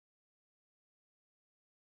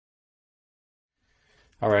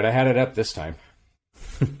All right, I had it up this time.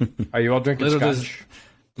 Are you all drinking scotch?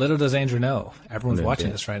 Little does Andrew know. Everyone's Little watching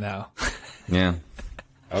bit. this right now. Yeah.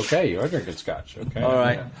 Okay, you are drinking scotch. Okay. All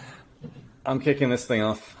right. Yeah. I'm kicking this thing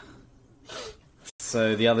off.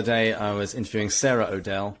 So the other day I was interviewing Sarah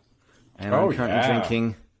Odell, and I'm currently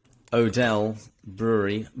drinking Odell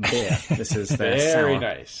Brewery beer. This is their Very sour.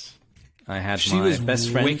 nice. I had She my was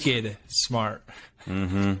best friend. wicked smart.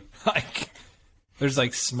 Mm-hmm. Like, there's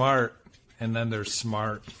like smart, and then there's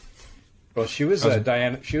smart. Well, she was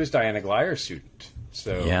Diana. She was Diana Gleyer's student.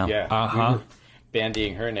 So Yeah. we were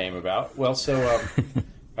bandying her name about. Well, so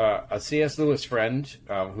a C.S. Lewis friend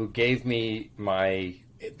who gave me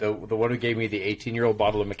the one who gave me the 18-year-old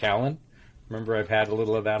bottle of Macallan. Remember, I've had a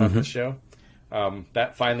little of that on the show.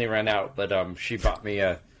 That finally ran out, but she bought me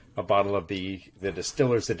a bottle of the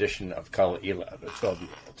distiller's edition of Cull Ela, the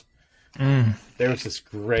 12-year-old. There was this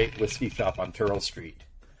great whiskey shop on Turl Street.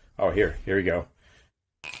 Oh, here we go.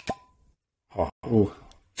 Oh, ooh.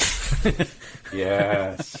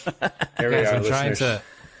 Yes. Here we are, listeners.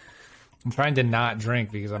 I'm trying to not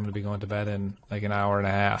drink because I'm going to be going to bed in like an hour and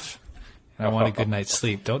a half. And I want a good night's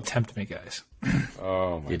sleep. Don't tempt me, guys.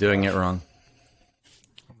 Oh, my You're doing it wrong.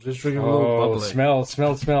 I'm just drinking a little bubbly. Smell.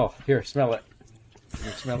 Here, smell it. Can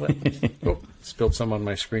you smell it? Oh, spilled some on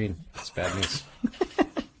my screen. That's bad news.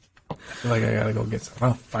 I feel like I got to go get some.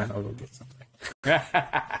 Oh, fine. I'll go get something.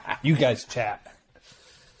 You guys chat.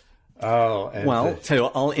 Oh, and Well, tell you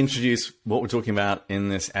what, I'll introduce what we're talking about in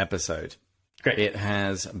this episode. great. It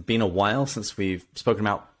has been a while since we've spoken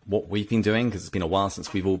about what we've been doing, because it's been a while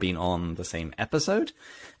since we've all been on the same episode.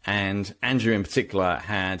 And Andrew in particular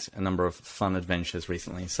had a number of fun adventures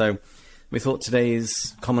recently. So we thought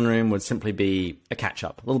today's Common Room would simply be a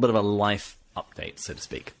catch-up, a little bit of a life update, so to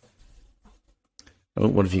speak. Oh,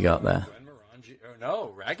 what have you got there? Oh,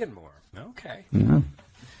 no, Raganmore. Okay. Yeah.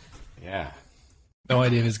 Yeah. No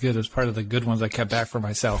idea if it's good. It was part of the good ones I kept back for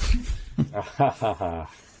myself.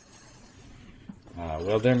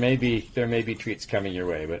 Well, there may be treats coming your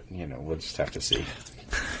way, but we'll just have to see.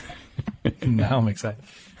 Now I'm excited.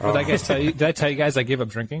 Did I tell you guys I gave up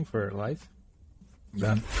drinking for life? I'm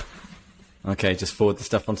done. Okay, just forward the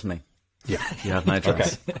stuff onto me. Yeah. You have no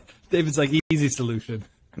choice. David's like, easy solution.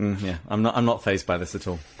 Yeah, I'm not fazed by this at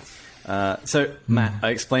all. So, Matt,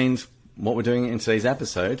 I explained what we're doing in today's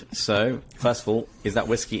episode. So, first of all, is that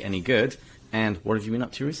whiskey any good? And what have you been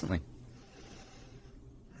up to recently?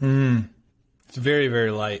 It's very,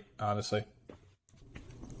 very light, honestly.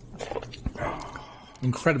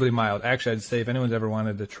 Incredibly mild. Actually, I'd say if anyone's ever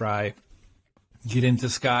wanted to get into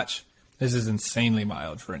scotch, this is insanely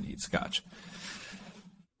mild for a neat scotch.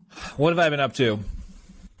 What have I been up to?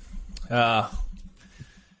 I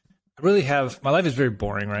really have... My life is very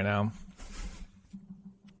boring right now.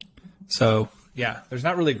 So, yeah, there's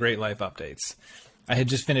not really great life updates. I had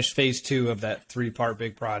just finished phase 2 of that 3-part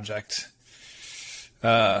big project.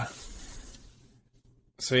 So,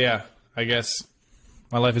 yeah, I guess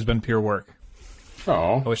my life has been pure work.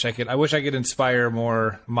 Oh. I wish I could inspire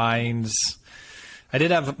more minds. I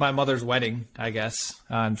did have my mother's wedding, I guess,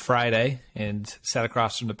 on Friday, and sat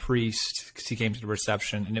across from the priest because he came to the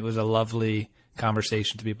reception, and it was a lovely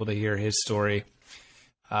conversation to be able to hear his story.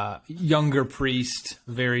 Younger priest,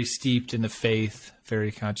 very steeped in the faith,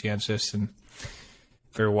 very conscientious and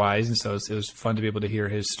very wise, and so it was fun to be able to hear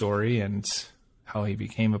his story and how he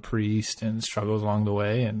became a priest and struggles along the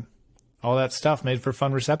way, and all that stuff made for a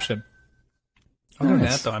fun reception. Other than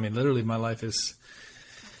that, though, I mean, literally, my life is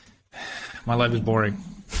boring.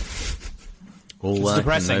 It's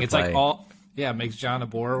depressing. It's like it makes John a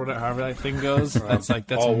bore, or whatever, however that thing goes. That's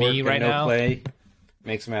me right now. Play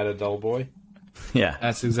makes Matt a dull boy. Yeah.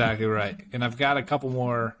 That's exactly right. And I've got a couple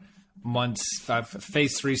more months.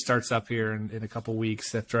 Phase 3 starts up here in a couple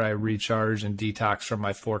weeks after I recharge and detox from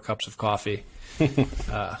my 4 cups of coffee.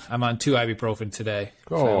 I'm on 2 ibuprofen today.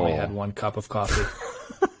 So I only had 1 cup of coffee.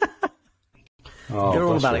 You're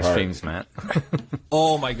all about extremes, Matt.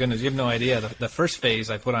 Oh, my goodness. You have no idea. The first phase,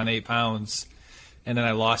 I put on 8 pounds, and then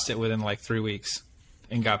I lost it within like 3 weeks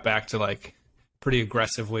and got back to like pretty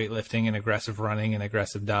aggressive weightlifting and aggressive running and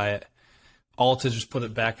aggressive diet, all to just put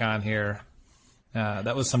it back on here.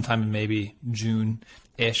 That was sometime in maybe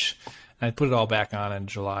June-ish. And I put it all back on in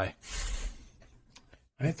July.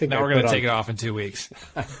 I think now we're going to take it off in 2 weeks.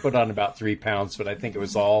 I put on about 3 pounds, but I think it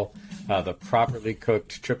was all the properly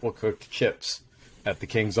cooked, triple cooked chips at the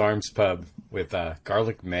King's Arms pub with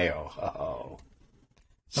garlic mayo. Oh.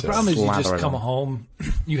 The problem is you just come home.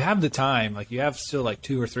 You have the time. Like, you have still like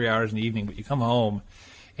 2 or 3 hours in the evening, but you come home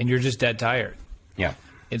and you're just dead tired. Yeah.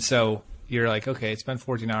 And so you're like, okay, it's been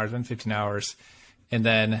 14 hours, it's been 15 hours. And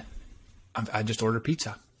then I just order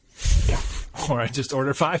pizza. Yeah. or I just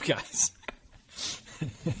order Five Guys.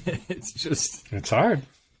 It's hard.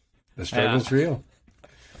 The struggle's real.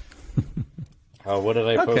 What did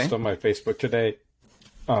I post on my Facebook today?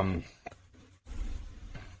 I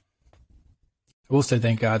will say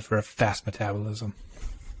thank God for a fast metabolism.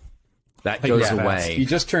 That goes away. You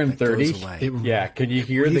just turned 30. Yeah, can you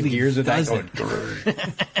hear the gears of that going?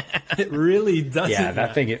 It really doesn't. Yeah,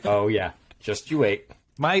 that thing. Just you wait.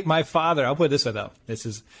 My father. I'll put it this way though.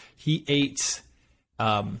 He ate.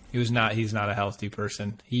 He's not a healthy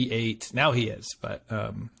person. He ate. Now he is, but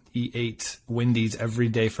he ate Wendy's every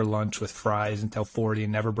day for lunch with fries until 40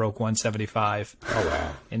 and never broke 175. Oh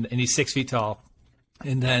wow! And he's 6 feet tall.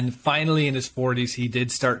 And then finally in his 40s, he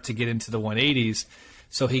did start to get into the 180s.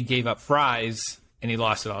 So he gave up fries, and he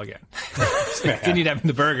lost it all again. So he continued having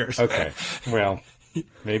the burgers. Okay. Well,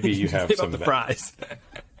 maybe you have some of the that. Fries.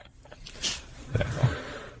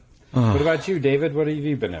 What about you, David? What have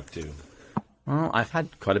you been up to? Well, I've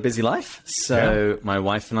had quite a busy life. So my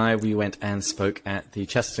wife and I, we went and spoke at the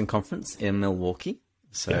Chesterton conference in Milwaukee.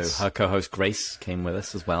 So her co-host Grace came with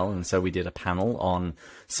us as well. And so we did a panel on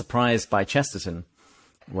Surprised by Chesterton,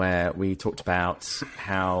 where we talked about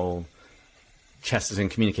how Chesterton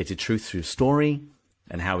communicated truth through story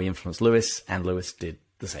and how he influenced Lewis, and Lewis did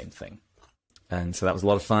the same thing. And so that was a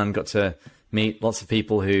lot of fun. Got to meet lots of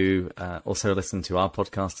people who also listened to our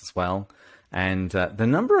podcast as well. And the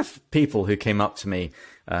number of people who came up to me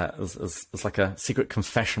was like a secret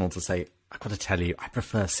confessional to say, I've got to tell you, I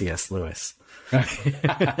prefer C.S. Lewis.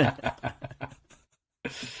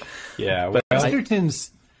 Yeah. But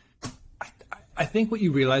Chesterton's... I think what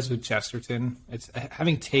you realize with Chesterton, it's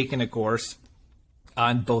having taken a course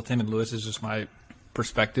on both him and Lewis is just my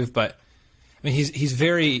perspective, but I mean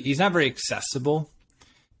he's not very accessible,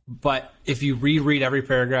 but if you reread every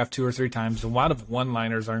paragraph 2 or 3 times, a lot of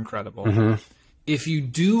one-liners are incredible. Mm-hmm. If you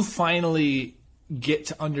do finally get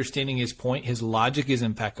to understanding his point, his logic is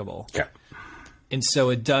impeccable. Yeah. And so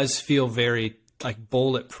it does feel very like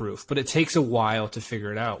bulletproof, but it takes a while to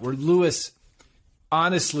figure it out. Where Lewis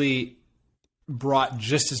honestly brought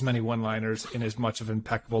just as many one-liners and as much of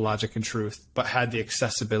impeccable logic and truth, but had the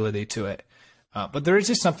accessibility to it. But there is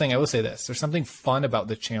just something, I will say this, there's something fun about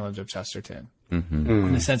the challenge of Chesterton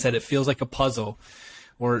in the sense that it feels like a puzzle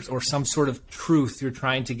or some sort of truth you're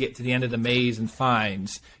trying to get to the end of the maze and find,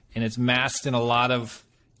 and it's masked in a lot of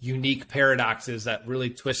unique paradoxes that really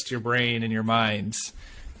twist your brain and your minds.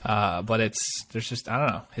 But there's just, I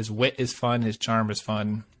don't know, his wit is fun, his charm is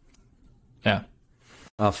fun. Yeah.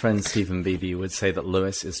 Our friend Stephen Beebe would say that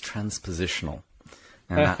Lewis is transpositional,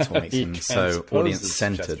 and that's what makes him so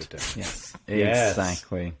audience-centered. Yes,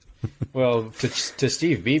 exactly. Well, to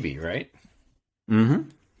Steve Beebe, right? Mm-hmm.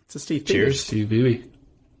 To Steve Beebe. Cheers, Steve Beebe.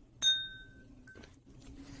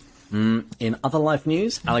 In other life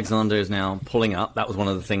news, Alexander is now pulling up. That was one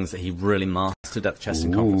of the things that he really mastered at the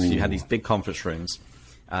Chesterton conference. You had these big conference rooms.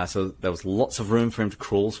 So there was lots of room for him to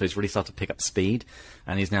crawl, so he's really started to pick up speed,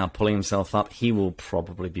 and he's now pulling himself up. He will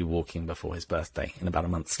probably be walking before his birthday in about a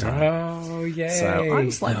month's time. Oh, yay. So I'm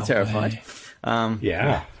slightly terrified.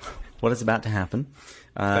 Yeah. What is about to happen?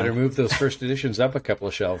 Better move those first editions up a couple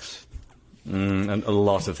of shelves. And a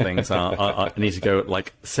lot of things I need to go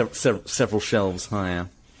like several shelves higher.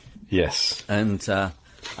 Yes. And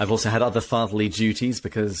I've also had other fatherly duties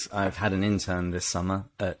because I've had an intern this summer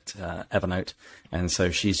at Evernote, and so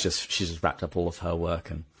she's just wrapped up all of her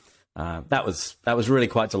work, and that was really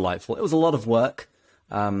quite delightful. It was a lot of work,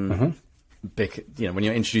 when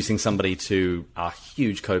you're introducing somebody to a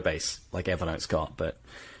huge code base like Evernote's got, but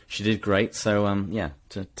she did great. So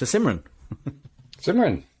to Simran.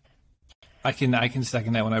 Simran, I can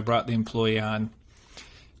second that. When I brought the employee on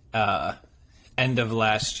end of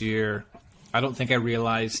last year, I don't think I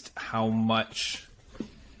realized how much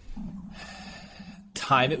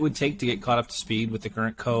time it would take to get caught up to speed with the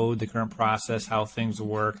current code, the current process, how things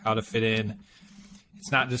work, how to fit in.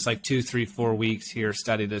 It's not just like 2, 3, 4 weeks here,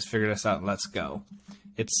 study this, figure this out, and let's go.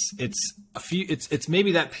 It's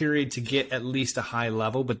maybe that period to get at least a high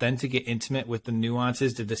level, but then to get intimate with the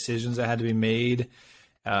nuances, the decisions that had to be made,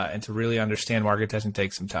 and to really understand market testing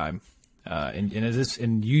takes some time.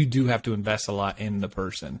 And you do have to invest a lot in the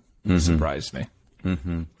person. It surprised me.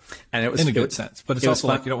 Mm-hmm. And it was in a good sense, but it's also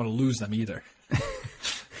like you don't want to lose them either.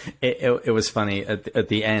 It was funny at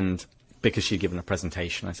the end because she'd given a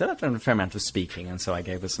presentation. I said I've done a fair amount of speaking, and so I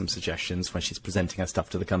gave her some suggestions when she's presenting her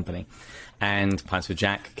stuff to the company. And Pints with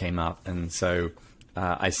Jack came up, and so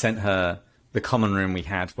I sent her the common room we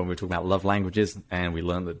had when we were talking about love languages, and we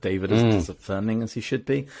learned that David isn't as affirming as he should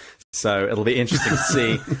be. So it'll be interesting to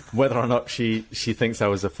see whether or not she thinks I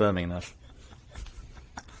was affirming enough.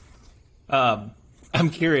 I'm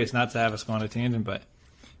curious, not to have us go on a tangent, but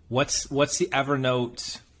what's the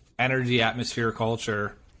Evernote energy, atmosphere,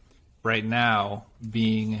 culture right now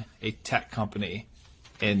being a tech company?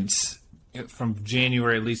 And from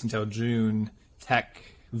January at least until June, tech,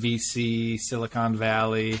 VC, Silicon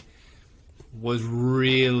Valley was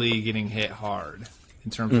really getting hit hard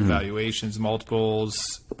in terms of valuations,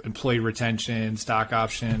 multiples, employee retention, stock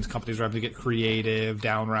options. Companies were having to get creative,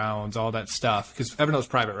 down rounds, all that stuff. Because Evernote's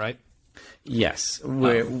private, right? Yes.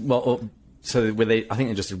 I think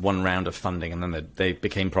they just did one round of funding and then they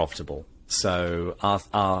became profitable. So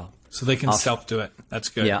so they can self-do it. That's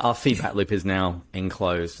good. Yeah, our feedback loop is now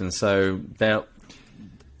enclosed, and so their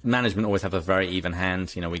management always have a very even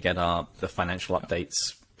hand. We get the financial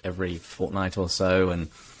updates every fortnight or so, and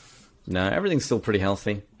everything's still pretty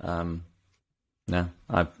healthy. I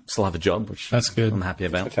still have a job, which that's good. I'm happy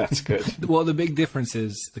about. That's good. Well, the big difference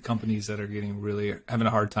is the companies that are having a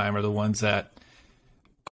hard time are the ones that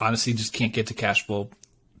honestly just can't get to cash flow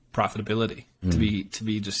profitability to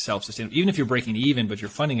be just self-sustainable. Even if you're breaking even, but you're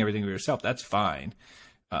funding everything for yourself, that's fine.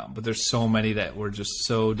 But there's so many that we're just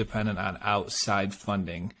so dependent on outside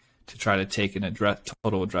funding to try to take an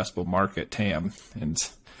total addressable market TAM, and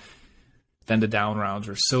then the down rounds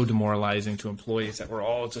are so demoralizing to employees that we're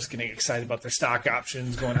all just getting excited about their stock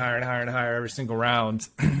options going higher and higher and higher every single round.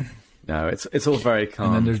 No, it's all very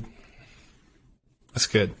calm. And then that's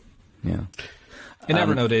good. Yeah. And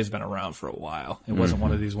Evernote has been around for a while. It wasn't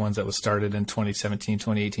one of these ones that was started in 2017,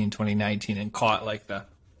 2018, 2019 and caught like the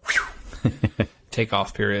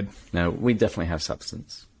takeoff period. No, we definitely have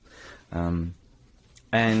substance. And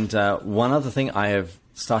one other thing, I have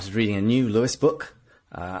started reading a new Lewis book.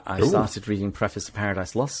 I started reading Preface to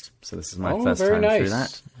Paradise Lost, so this is my first time through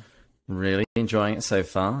that. Really enjoying it so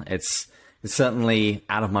far. It's certainly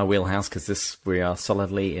out of my wheelhouse because we are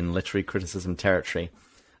solidly in literary criticism territory.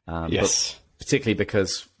 Yes. But particularly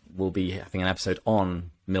because we'll be having an episode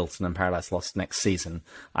on Milton and Paradise Lost next season,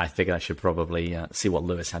 I figured I should probably see what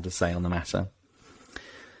Lewis had to say on the matter.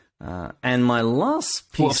 And my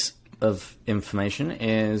last piece of information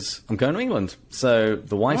is I'm going to England. So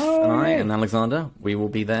the wife and I and Alexander, we will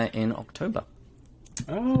be there in October.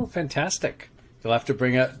 Oh, fantastic. You'll have to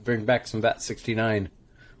bring back some VAT 69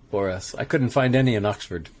 for us. I couldn't find any in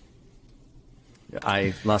Oxford.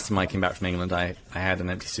 Last time I came back from England, I had an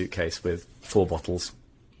empty suitcase with 4 bottles.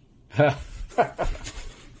 Well,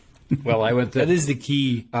 I went to... That is the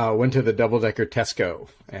key. Went to the double-decker Tesco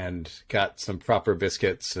and got some proper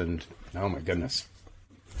biscuits and... Oh, my goodness.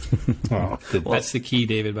 That's the key,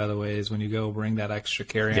 David, by the way, is when you go bring that extra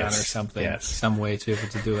carry-on or something. Yes. Some way to be able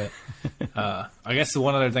to do it. I guess the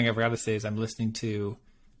one other thing I forgot to say is I'm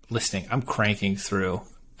cranking through...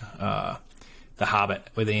 The Hobbit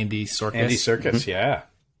with Andy Serkis. Andy Serkis, yeah.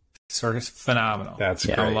 Serkis, phenomenal. That's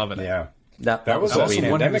great. I'm loving it. Yeah. That was a also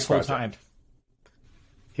one of his pandemic full project. time.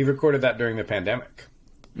 He recorded that during the pandemic.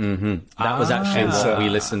 Mm-hmm. That was actually what we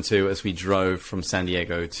listened to as we drove from San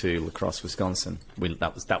Diego to La Crosse, Wisconsin.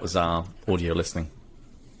 That was our audio listening.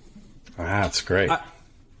 That's great.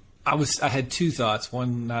 I had 2 thoughts,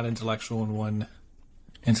 one not intellectual and one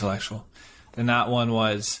intellectual. The not one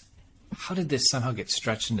was, how did this somehow get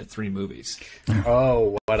stretched into 3 movies?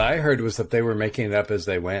 Oh, what I heard was that they were making it up as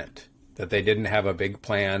they went, that they didn't have a big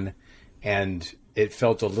plan, and it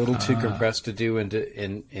felt a little too compressed to do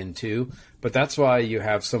in 2. But that's why you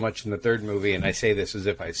have so much in the 3rd movie, and I say this as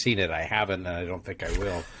if I've seen it. I haven't, and I don't think I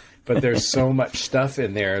will. But there's so much stuff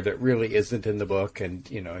in there that really isn't in the book, and,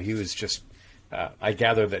 he was just... I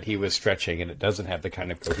gather that he was stretching, and it doesn't have the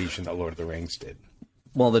kind of cohesion that Lord of the Rings did.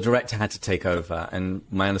 Well, the director had to take over, and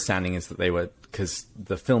my understanding is that they were, because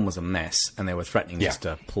the film was a mess, and they were threatening just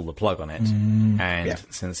to pull the plug on it. And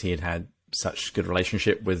since he had such good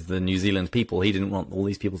relationship with the New Zealand people, he didn't want all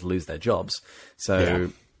these people to lose their jobs.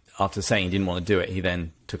 So after saying he didn't want to do it, he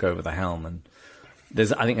then took over the helm. And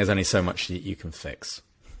I think there's only so much that you can fix.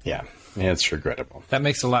 Yeah, it's regrettable. That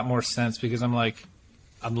makes a lot more sense because I'm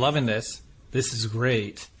loving this. This is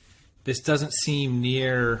great. This doesn't seem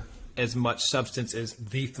near as much substance as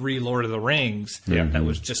the 3 Lord of the Rings. That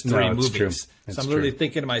was just 3 movies. True. So I'm literally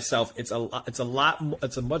thinking to myself, it's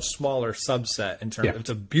a much smaller subset in terms. It's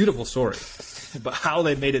a beautiful story, but how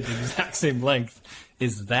they made it the exact same length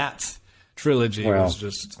is that trilogy was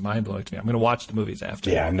just mind blowing to me. I'm going to watch the movies after.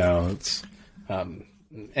 Yeah, no, it's.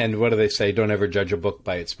 And what do they say? Don't ever judge a book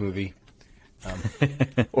by its movie,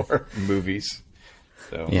 or movies.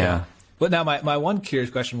 So But now my one curious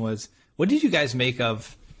question was, what did you guys make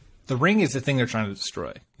of? The ring is the thing they're trying to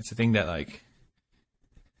destroy. It's the thing that,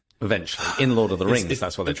 eventually, in Lord of the Rings,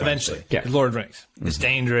 that's what they're trying to do. Lord of the Rings. It's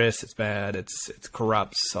dangerous. It's bad. It's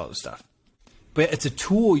corrupts, all this stuff. but it's a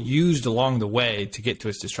tool used along the way to get to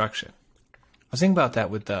its destruction. I was thinking about that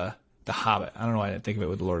with the Hobbit. I don't know why I didn't think of it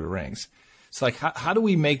with the Lord of the Rings. So like, how do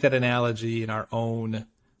we make that analogy in our own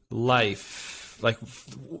life? Like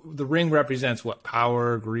the ring represents what?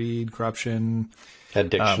 Power, greed, corruption,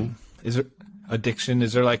 addiction. Is there addiction?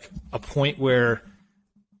 Is there like a point where?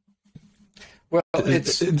 Well,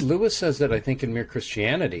 Lewis says that, I think, in Mere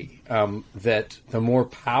Christianity, that the more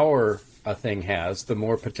power a thing has, the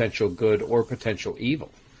more potential good or potential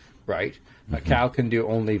evil, right? Mm-hmm. A cow can do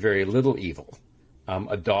only very little evil.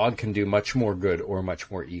 A dog can do much more good or much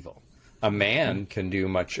more evil. A man can do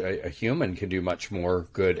a human can do much more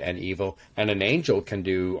good and evil, and an angel can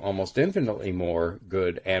do almost infinitely more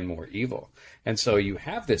good and more evil. And so you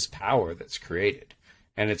have this power that's created.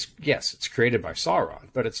 And it's created by Sauron,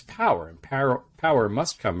 but it's power, and power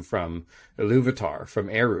must come from Iluvatar, from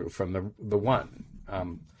Eru, from the One.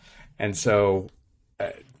 And so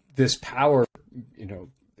this power,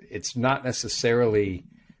 it's not necessarily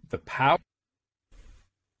the power.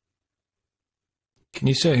 Can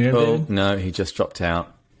you still hear Oh, David? no, he just dropped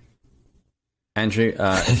out. Andrew,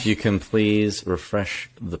 if you can please refresh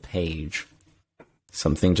the page.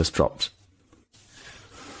 Something just dropped.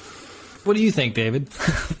 What do you think, David?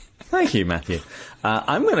 Thank you, Matthew.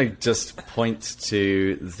 I'm going to just point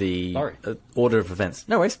to the order of events.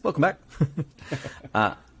 No worries, welcome back.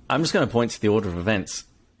 I'm just going to point to the order of events.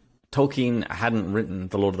 Tolkien hadn't written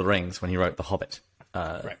The Lord of the Rings when he wrote The Hobbit.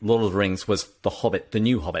 Right. Lord of the Rings was The Hobbit, the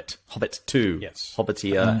new Hobbit, Hobbit 2, yes.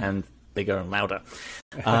 Hobbitier and bigger and louder.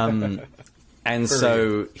 And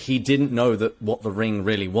so he didn't know what the ring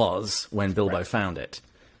really was when Bilbo found it.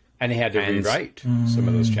 And he had to rewrite some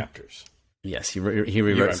of those chapters. Yes, he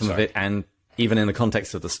rewrote some of it, and even in the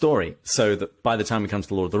context of the story, so that by the time it comes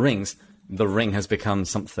to Lord of the ring has become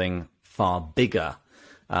something far bigger.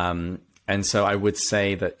 And so I would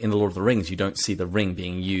say that in the Lord of the Rings, you don't see the ring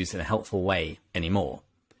being used in a helpful way anymore.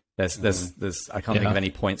 There's I can't think of any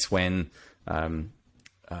points when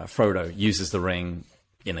Frodo uses the ring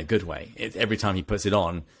in a good way. Every time he puts it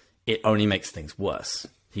on, it only makes things worse.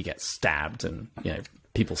 He gets stabbed, and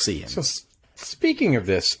people see him. So, speaking of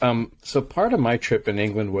this, so part of my trip in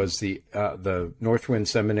England was the Northwind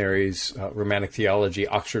Seminary's Romantic Theology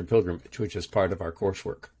Oxford Pilgrimage, which is part of our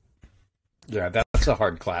coursework. Yeah, that's a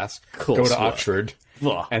hard class. Go to Oxford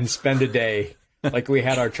and spend a day, like we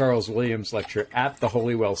had our Charles Williams lecture at the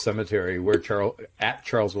Holywell Cemetery, at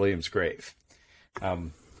Charles Williams' grave.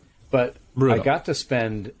 But brutal. I got to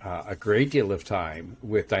spend a great deal of time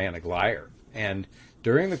with Diana Glyer, and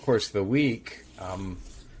during the course of the week,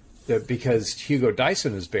 because Hugo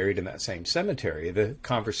Dyson is buried in that same cemetery, the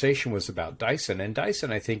conversation was about Dyson. And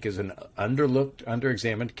Dyson, I think, is an underlooked,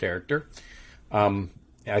 underexamined character.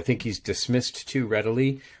 I think he's dismissed too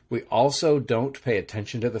readily. We also don't pay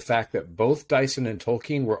attention to the fact that both Dyson and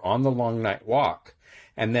Tolkien were on the Long Night Walk.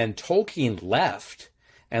 And then Tolkien left,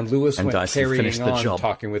 and Lewis went Dyson carrying on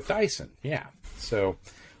talking with Dyson. Yeah. So...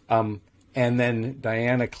 and then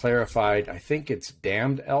Diana clarified, I think it's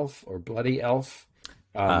damned elf or bloody elf.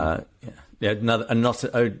 Not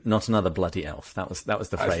another bloody elf. That was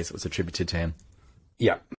the phrase that was attributed to him.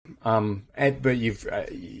 Yeah. But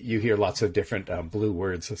you hear lots of different blue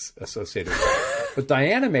words associated with it. But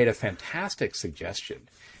Diana made a fantastic suggestion.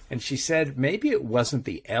 And she said maybe it wasn't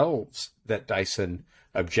the elves that Dyson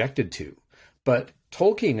objected to, but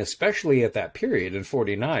Tolkien, especially at that period in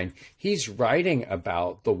 49, he's writing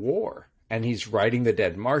about the war. And he's writing the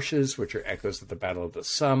Dead Marshes, which are echoes of the Battle of the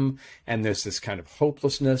Somme. And there's this kind of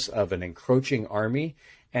hopelessness of an encroaching army.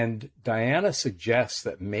 And Diana suggests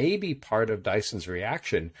that maybe part of Dyson's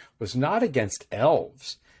reaction was not against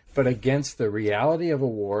elves, but against the reality of a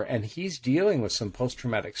war. And he's dealing with some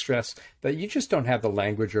post-traumatic stress that you just don't have the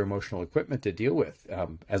language or emotional equipment to deal with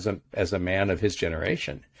as a man of his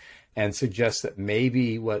generation. And suggests that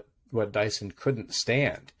maybe what Dyson couldn't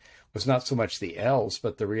stand was not so much the elves,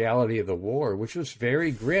 but the reality of the war, which was very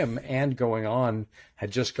grim and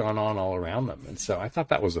had just gone on all around them. And so I thought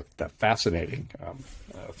that was a fascinating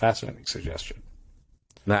suggestion.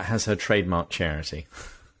 That has her trademark charity.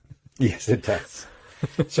 Yes, it does.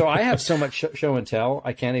 So I have so much show and tell,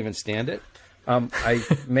 I can't even stand it. I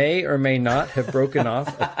may or may not have broken off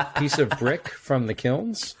a piece of brick from the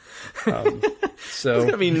kilns. So there's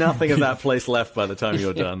going to be nothing of that place left by the time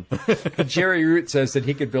you're done. Jerry Root says that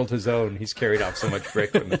he could build his own. He's carried off so much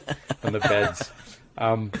brick from the beds.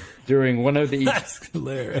 During one of the... That's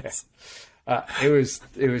hilarious. It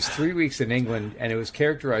was 3 weeks in England, and it was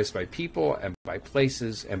characterized by people and by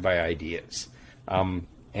places and by ideas. And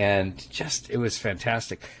it was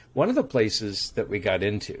fantastic. One of the places that we got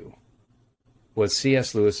into was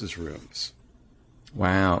C.S. Lewis's rooms.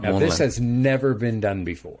 Wow. Now, this has never been done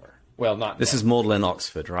before. Well, not This is Magdalen,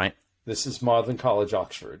 Oxford, right? This is Magdalen College,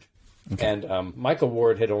 Oxford. Okay. And Michael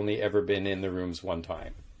Ward had only ever been in the rooms one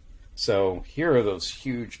time. So here are those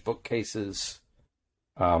huge bookcases.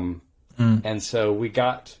 And so we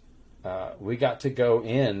got to go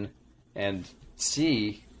in and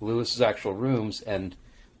see Lewis's actual rooms, and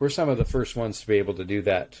we're some of the first ones to be able to do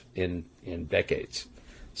that in decades.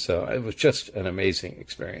 So it was just an amazing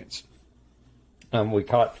experience. We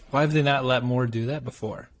caught. Why have they not let more do that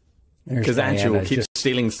before? Because Andrew will keep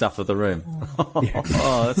stealing stuff of the room. Oh,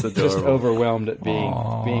 that's adorable. Just overwhelmed at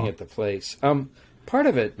being at the place. Part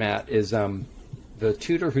of it, Matt, is the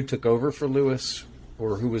tutor who took over for Lewis,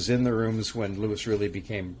 or who was in the rooms when Lewis really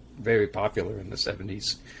became very popular in the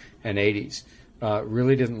 70s and 80s,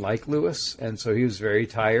 really didn't like Lewis, and so he was very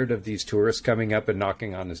tired of these tourists coming up and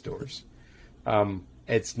knocking on his doors.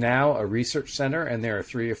 It's now a research center, and there are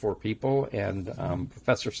 3 or 4 people, and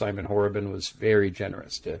Professor Simon Horrobin was very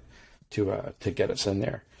generous to get us in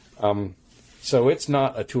there. So it's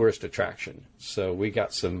not a tourist attraction. So we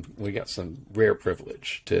got some rare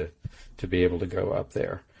privilege to be able to go up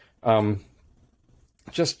there.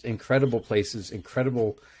 Just incredible places,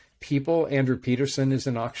 incredible people. Andrew Peterson is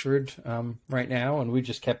in Oxford right now, and we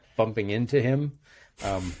just kept bumping into him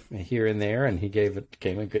here and there, and he gave a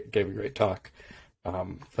great talk.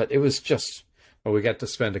 But it was just, well, we got to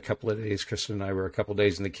spend a couple of days. Kristen and I were a couple of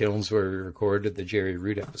days in the kilns where we recorded the Jerry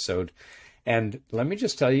Root episode. And let me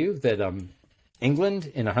just tell you that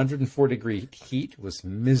England in 104-degree heat was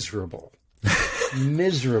miserable.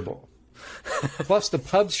 Miserable. Plus the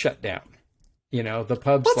pubs shut down. You know, the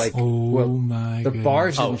pubs the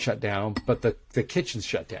bars didn't shut down, but the kitchens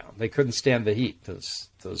shut down. They couldn't stand the heat, those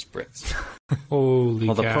Brits. Holy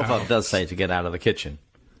cow. The proverb does say to get out of the kitchen.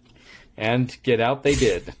 And get out they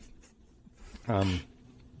did.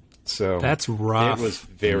 So that's rough. It was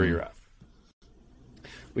very rough.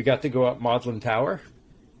 We got to go up Magdalen Tower,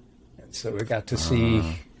 and so we got to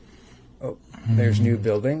see. There's new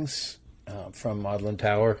buildings from Magdalen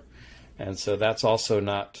Tower, and so that's also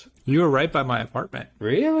not. You were right by my apartment.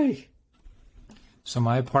 Really? So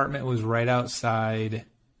my apartment was right outside.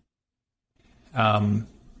 It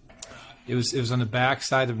was on the back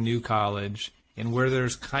side of New College, and where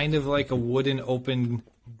there's kind of like a wooden open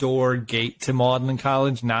door gate to Magdalen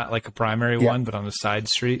College, not like a primary one, but on the side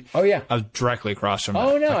street. Oh yeah, I was directly across from.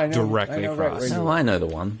 Oh that, no, like I know directly across. Right I know the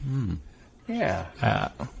one. Yeah.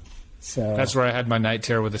 So that's where I had my night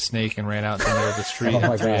terror with a snake and ran out to the middle of the street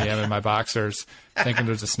at 3 a.m. in my boxers, thinking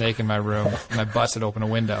there was a snake in my room, and I busted open a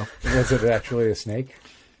window. Was it actually a snake?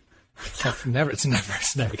 It's never a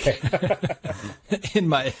snake. Okay. In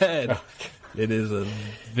my head, it is a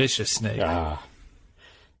vicious snake.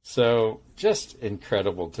 So just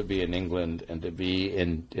incredible to be in England and to be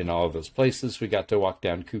in all of those places. We got to walk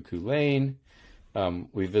down Cuckoo Lane.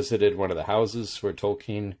 We visited one of the houses where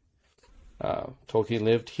Tolkien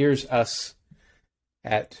lived. Here's us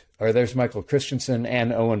there's Michael Christensen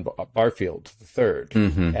and Owen Barfield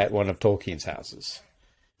III at one of Tolkien's houses.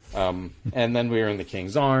 And then we were in the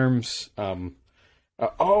King's Arms. We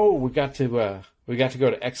got to go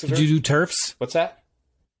to Exeter. Did you do turfs? What's that?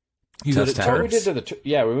 You did turfs. We did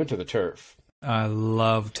we went to the turf. I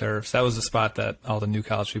love turfs. That was the spot that all the New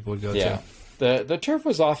College people would go to. The turf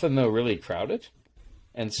was often though really crowded,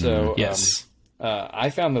 and so yes. I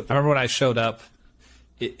found that. I remember when I showed up.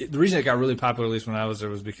 The reason it got really popular, at least when I was there,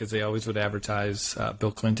 was because they always would advertise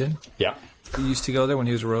Bill Clinton. Yeah, he used to go there when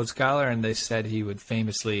he was a Rhodes Scholar, and they said he would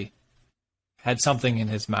famously had something in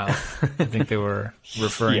his mouth. I think they were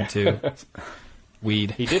referring to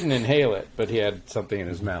weed. He didn't inhale it, but he had something in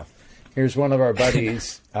his mouth. Here's one of our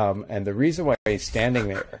buddies, and the reason why he's standing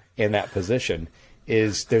there in that position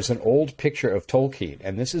is there's an old picture of Tolkien,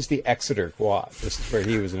 and this is the Exeter Quad. This is where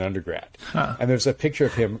he was an undergrad. And there's a picture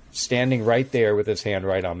of him standing right there with his hand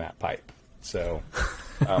right on that pipe. So,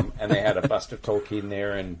 and they had a bust of Tolkien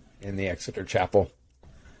there in the Exeter Chapel.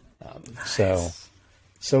 Nice.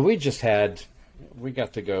 So we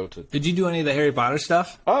got to go to... Did you do any of the Harry Potter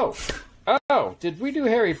stuff? Oh, did we do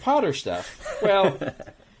Harry Potter stuff? Well...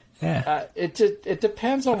 Yeah. It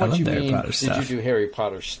depends on what you mean. Did stuff. You do Harry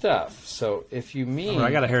Potter stuff? So if you mean,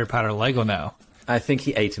 I got a Harry Potter Lego now. I think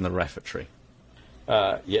he ate in the refectory.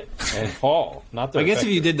 Yeah, and Paul, not the. I guess if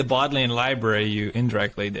you did the Bodleian Library, you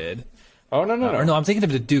indirectly did. Oh no! No, I'm thinking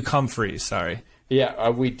of the Duke Humphreys. Sorry. Yeah,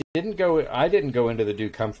 we didn't go. I didn't go into the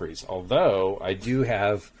Duke Humphreys, although I do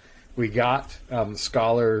have. We got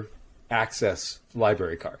scholar access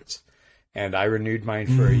library cards. And I renewed mine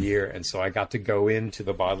for a year, and so I got to go into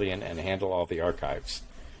the Bodleian and handle all the archives.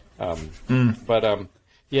 But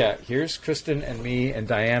here's Kristen and me and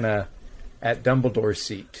Diana at Dumbledore's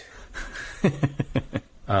seat.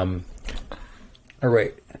 All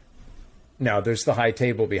right. Now, there's the high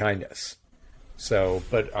table behind us. So,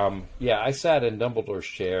 but, I sat in Dumbledore's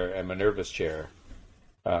chair and Minerva's chair.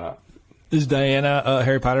 Is Diana a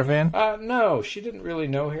Harry Potter fan? No, she didn't really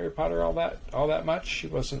know Harry Potter all that much. She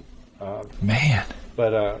wasn't. Man.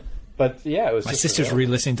 But yeah, it was. My sister's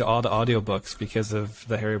re-listening to all the audiobooks because of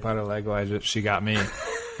the Harry Potter Lego she got me,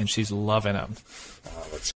 and she's loving them. Oh,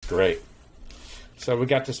 that's great. So we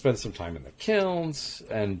got to spend some time in the kilns,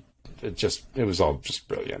 and it was all just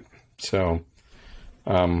brilliant. So,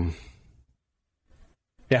 yeah.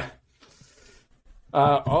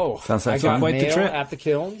 Sounds like I got quite the mail trip. at the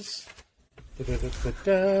kilns.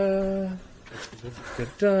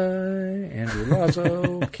 Andrew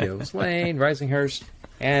Lazo, Kills Lane, Risinghurst,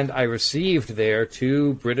 and I received there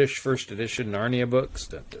 2 British first edition Narnia books.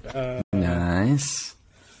 Nice.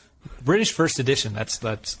 British first edition. That's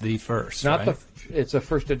the first. Not right? It's a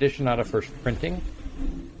first edition, not a first printing.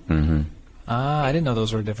 Mm-hmm. I didn't know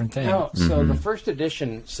those were a different thing. No, so the first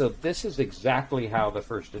edition. So this is exactly how the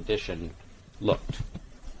first edition looked.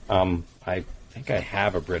 I think I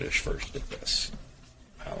have a British first of this.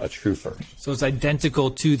 A true first. So it's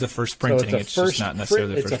identical to the first printing. So it's just not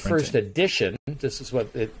necessarily the first It's a first printing. edition. This is what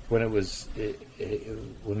when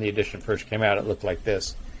the edition first came out, it looked like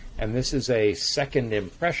this. And this is a second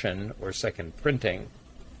impression or second printing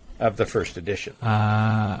of the first edition.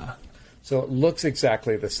 So it looks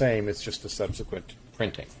exactly the same. It's just a subsequent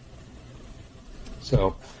printing.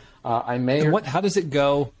 So I may. How does it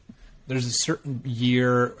go? There's a certain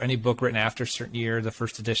year, any book written after a certain year, the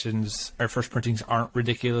first editions or first printings aren't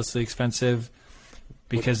ridiculously expensive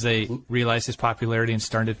because they realized his popularity and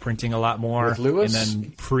started printing a lot more. With Lewis? And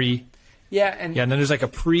then and then there's like a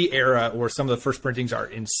pre-era where some of the first printings are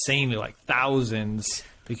insanely like thousands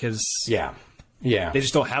because they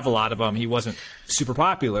just don't have a lot of them. He wasn't super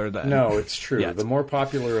popular then. No, it's true. Yet. The more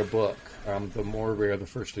popular a book, the more rare the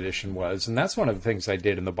first edition was, and that's one of the things I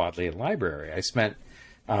did in the Bodleian Library. I spent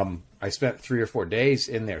 3 or 4 days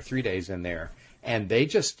in there, 3 days in there, and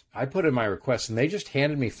I put in my request, and they just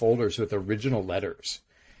handed me folders with original letters.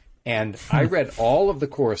 And I read all of the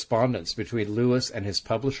correspondence between Lewis and his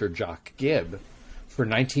publisher, Jock Gibb, for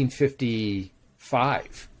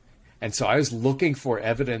 1955. And so I was looking for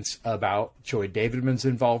evidence about Joy Davidman's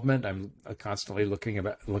involvement. I'm constantly looking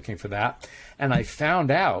for that. And I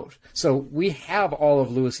found out, so we have all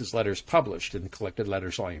of Lewis's letters published in Collected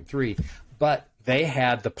Letters Volume 3, but they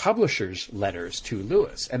had the publisher's letters to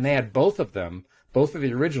Lewis, and they had both of the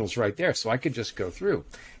originals right there, so I could just go through.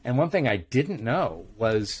 And one thing I didn't know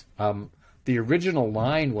was the original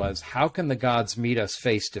line was, "How can the gods meet us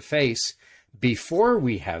face to face before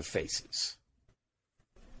we have faces?"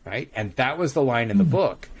 Right? And that was the line in the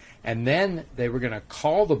book. And then they were going to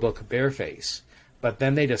call the book Bareface, but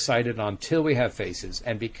then they decided on Till We Have Faces.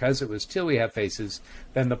 And because it was Till We Have Faces,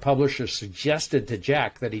 then the publisher suggested to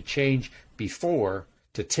Jack that he change before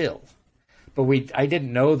to Till. But I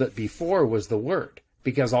didn't know that before was the word,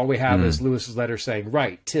 because all we have is Lewis's letter saying,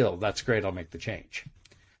 right, Till, that's great, I'll make the change.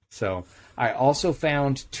 So I also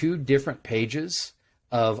found 2 different pages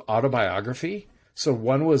of autobiography. So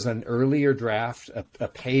one was an earlier draft, a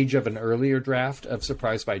page of an earlier draft of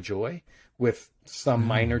Surprised by Joy with some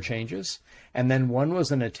minor changes. And then one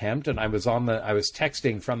was an attempt, and I was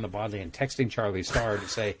texting from the Bodleian, texting Charlie Starr to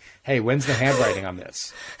say, hey, when's the handwriting on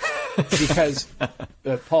this? Because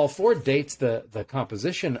Paul Ford dates the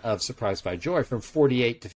composition of Surprised by Joy from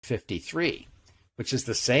 48 to 53, which is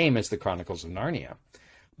the same as the Chronicles of Narnia.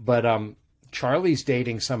 But Charlie's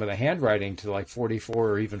dating some of the handwriting to like 44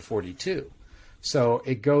 or even 42. So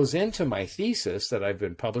it goes into my thesis that I've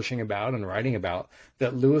been publishing about and writing about,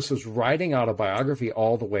 that Lewis was writing autobiography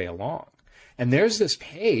all the way along. And there's this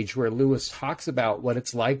page where Lewis talks about what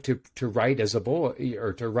it's like to write as a boy,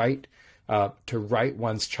 or to write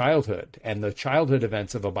one's childhood, and the childhood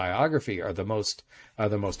events of a biography are the most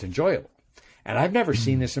enjoyable. And I've never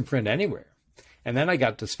seen this in print anywhere. And then I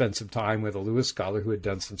got to spend some time with a Lewis scholar who had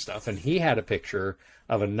done some stuff, and he had a picture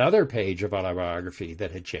of another page of autobiography that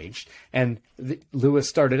had changed. And Lewis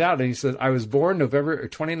started out, and he said, I was born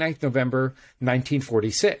 29th November,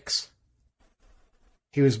 1946.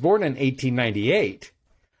 He was born in 1898,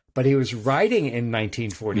 but he was writing in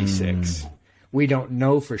 1946. We don't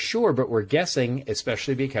know for sure, but we're guessing,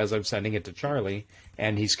 especially because I'm sending it to Charlie,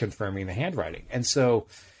 and he's confirming the handwriting. And so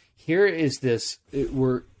here is this,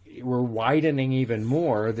 we're widening even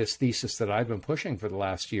more this thesis that I've been pushing for the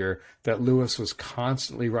last year, that Lewis was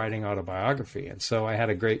constantly writing autobiography. And so I had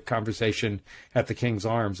a great conversation at the King's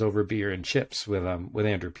Arms over beer and chips with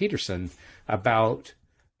Andrew Peterson about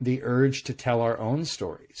the urge to tell our own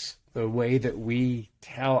stories, the way that we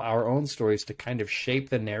tell our own stories to kind of shape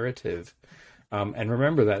the narrative. And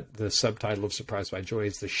remember that the subtitle of Surprised by Joy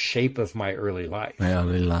is the shape of my early life. My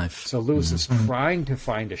early life. So Lewis is trying to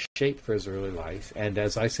find a shape for his early life. And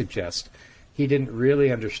as I suggest, he didn't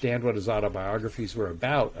really understand what his autobiographies were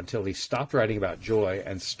about until he stopped writing about joy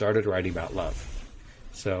and started writing about love.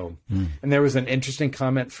 So, and there was an interesting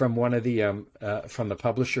comment from one of the, from the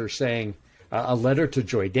publisher saying, a letter to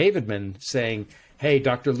Joy Davidman saying, hey,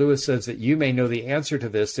 Dr. Lewis says that you may know the answer to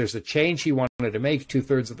this. There's a change he wanted to make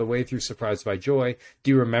 2/3 of the way through Surprised by Joy.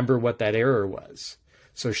 Do you remember what that error was?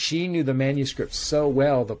 So she knew the manuscript so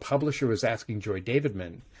well, the publisher was asking Joy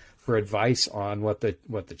Davidman for advice on what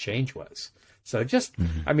the change was. So just,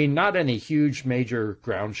 I mean, not any huge, major,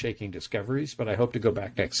 ground-shaking discoveries, but I hope to go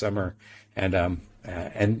back next summer and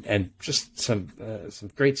just some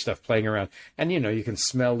great stuff playing around. And, you can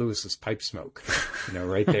smell Lewis's pipe smoke,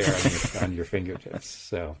 right there on your fingertips.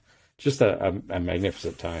 So just a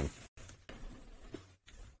magnificent time.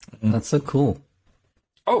 That's so cool.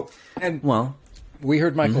 Oh, and we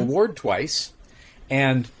heard Michael Ward twice,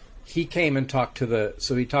 and he came and talked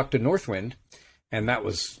he talked to Northwind, and that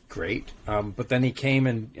was great. But then he came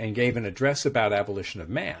and gave an address about abolition of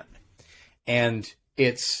man. And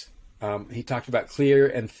he talked about clear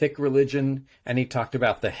and thick religion, and he talked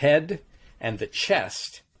about the head and the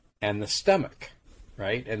chest and the stomach,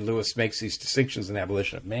 right? And Lewis makes these distinctions in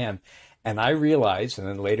abolition of man. And I realized, and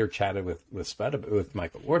then later chatted with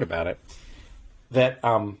Michael Ward about it, that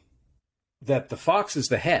the fox is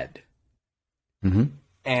the head. Mm-hmm.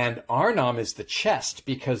 And Arnam is the chest,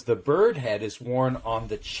 because the bird head is worn on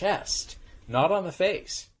the chest, not on the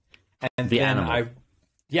face. And the animal.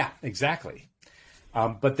 Yeah, exactly.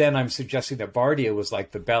 But then I'm suggesting that Bardia was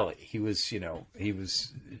like the belly. He was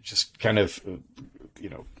just kind of,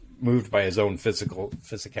 moved by his own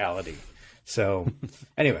physicality. So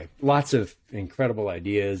anyway, lots of incredible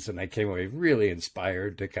ideas, and I came away really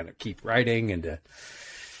inspired to kind of keep writing and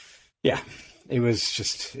it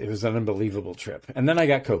was an unbelievable trip. And then I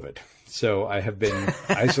got COVID. So I have been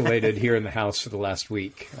isolated here in the house for the last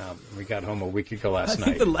week. We got home a week ago last night.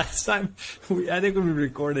 I think the last time, when we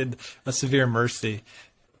recorded A Severe Mercy,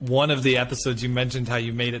 one of the episodes you mentioned how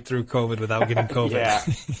you made it through COVID without getting COVID.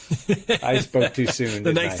 Yeah, I spoke too soon.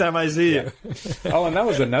 The next time I see you. Oh, and that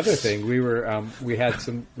was another thing. We had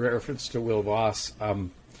some reference to Will Voss.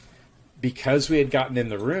 Because we had gotten in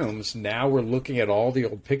the rooms, now we're looking at all the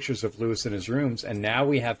old pictures of Lewis in his rooms, and now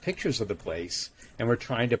we have pictures of the place, and we're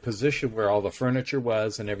trying to position where all the furniture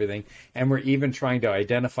was and everything, and we're even trying to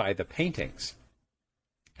identify the paintings.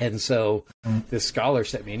 And so this scholar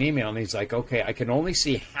sent me an email, and he's like, okay, I can only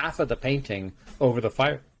see half of the painting over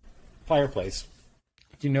the fireplace.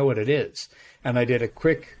 Do you know what it is? And I did a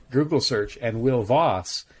quick Google search, and Will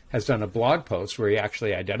Voss has done a blog post where he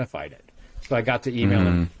actually identified it. So I got to email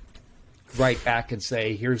him right back and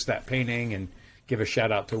say, here's that painting, and give a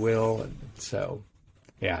shout out to Will. And so,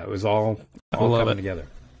 yeah, it was all coming together.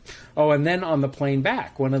 Oh, and then on the plane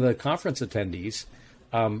back, one of the conference attendees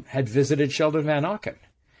had visited Sheldon Van Auken,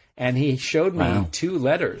 and he showed me 2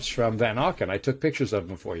 letters from Van Auken. I took pictures of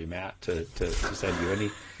them for you, Matt, to send you.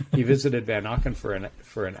 And he visited Van Auken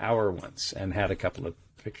for an hour once and had a couple of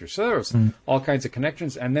pictures. So there was all kinds of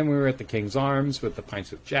connections. And then we were at the King's Arms with the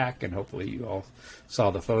Pints with Jack, and hopefully you all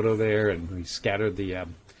saw the photo there. And we scattered the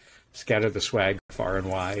swag far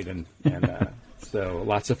and wide, and so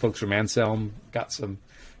lots of folks from Anselm got some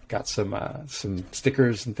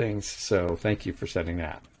stickers and things. So thank you for sending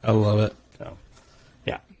that. I love it. So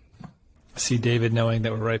yeah, I see David knowing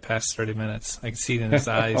that we're right past 30 minutes. I can see it in his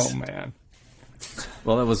eyes. Oh man.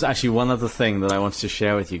 Well, there was actually one other thing that I wanted to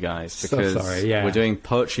share with you guys, because we're doing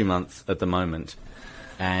Poetry Month at the moment,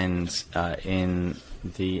 and in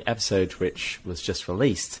the episode which was just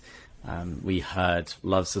released, we heard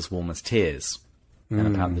Love's as Warm as Tears, and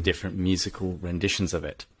about the different musical renditions of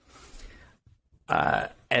it.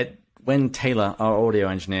 When Taylor, our audio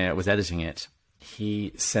engineer, was editing it,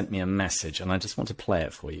 he sent me a message, and I just want to play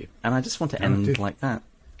it for you. And I just want to end like that.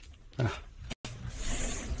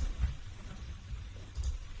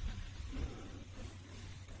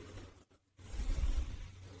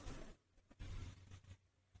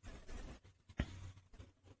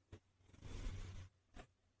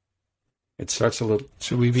 It starts a little.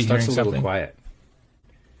 Should we be hearing something? Quiet.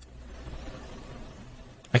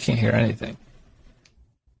 I can't hear anything.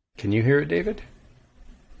 Can you hear it, David?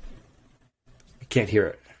 I can't hear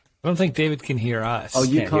it. I don't think David can hear us. Oh,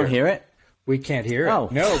 you can't hear it? We can't hear it. Oh,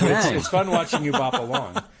 no, but it's fun watching you bop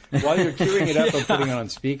along. While you're queuing it up and putting it on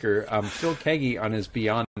speaker, Phil Keggy on his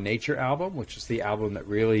Beyond Nature album, which is the album that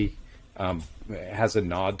really has a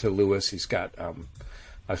nod to Lewis. He's got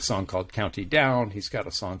a song called County Down. He's got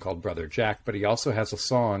a song called Brother Jack, but he also has a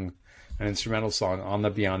song, an instrumental song on the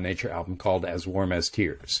Beyond Nature album called As Warm as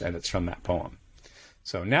Tears, and it's from that poem.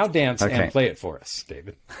 So now dance and play it for us,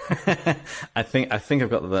 David. I think I've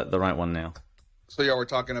got the right one now. So y'all were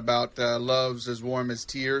talking about Love's As Warm as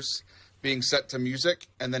Tears being set to music,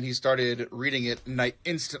 and then he started reading it, and I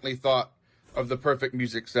instantly thought of the perfect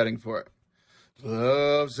music setting for it.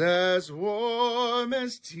 Love's as warm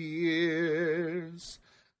as tears.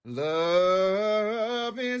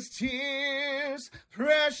 Love is tears,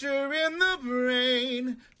 pressure in the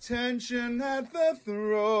brain, tension at the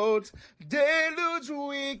throat, deluge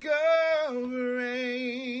week of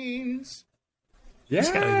rains.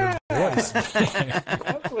 Yeah,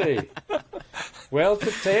 lovely. Well,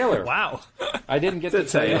 to Taylor. Wow. I didn't get to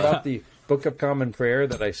tell you about the Book of Common Prayer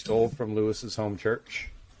that I stole from Lewis's home church,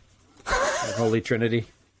 the Holy Trinity.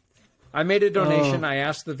 I made a donation. I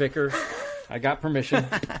asked the vicar. I got permission.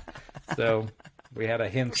 So we had a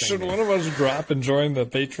hint. Should one of us drop and join the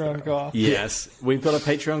Patreon call? Yes, we've got a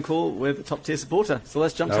Patreon call with a top tier supporter. So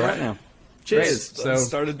let's jump to that now. Cheers. So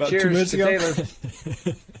started about cheers 2 minutes to ago. Taylor.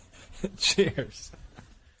 Cheers.